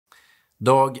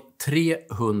Dag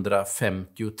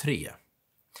 353.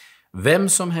 Vem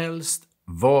som helst,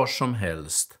 var som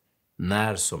helst,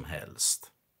 när som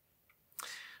helst.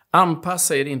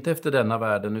 Anpassa er inte efter denna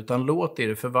världen utan låt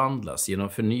er förvandlas genom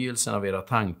förnyelsen av era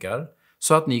tankar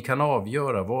så att ni kan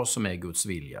avgöra vad som är Guds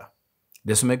vilja.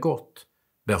 Det som är gott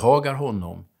behagar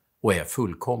honom och är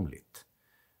fullkomligt.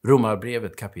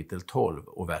 Romarbrevet kapitel 12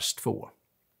 och vers 2.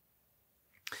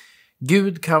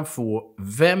 Gud kan få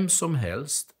vem som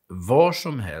helst, var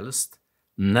som helst,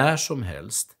 när som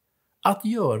helst att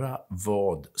göra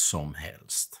vad som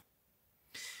helst.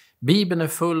 Bibeln är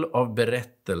full av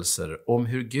berättelser om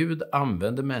hur Gud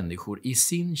använder människor i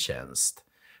sin tjänst,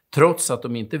 trots att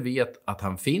de inte vet att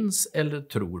han finns eller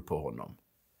tror på honom.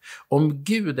 Om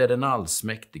Gud är den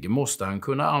allsmäktige måste han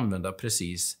kunna använda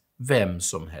precis vem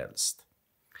som helst.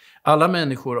 Alla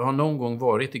människor har någon gång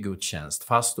varit i Guds tjänst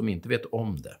fast de inte vet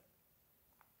om det.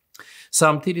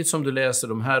 Samtidigt som du läser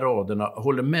de här raderna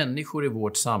håller människor i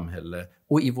vårt samhälle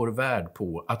och i vår värld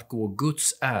på att gå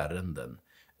Guds ärenden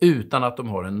utan att de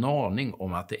har en aning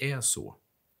om att det är så.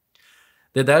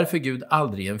 Det är därför Gud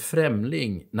aldrig är en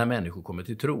främling när människor kommer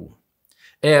till tro.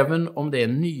 Även om det är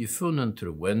en nyfunnen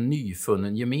tro, en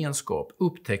nyfunnen gemenskap,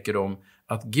 upptäcker de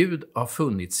att Gud har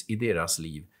funnits i deras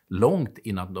liv långt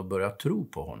innan de börjar tro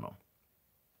på honom.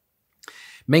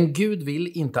 Men Gud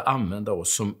vill inte använda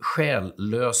oss som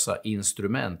själlösa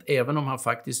instrument, även om han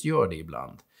faktiskt gör det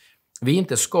ibland. Vi är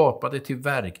inte skapade till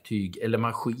verktyg eller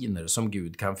maskiner som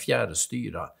Gud kan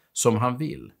fjärrstyra som han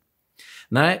vill.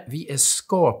 Nej, vi är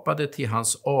skapade till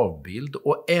hans avbild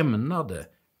och ämnade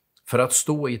för att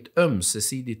stå i ett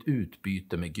ömsesidigt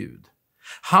utbyte med Gud.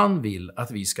 Han vill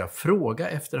att vi ska fråga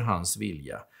efter hans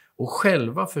vilja och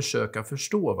själva försöka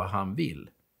förstå vad han vill.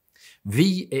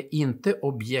 Vi är inte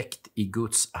objekt i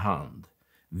Guds hand.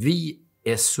 Vi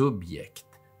är subjekt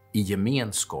i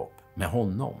gemenskap med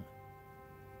honom.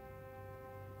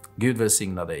 Gud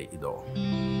välsigna dig idag.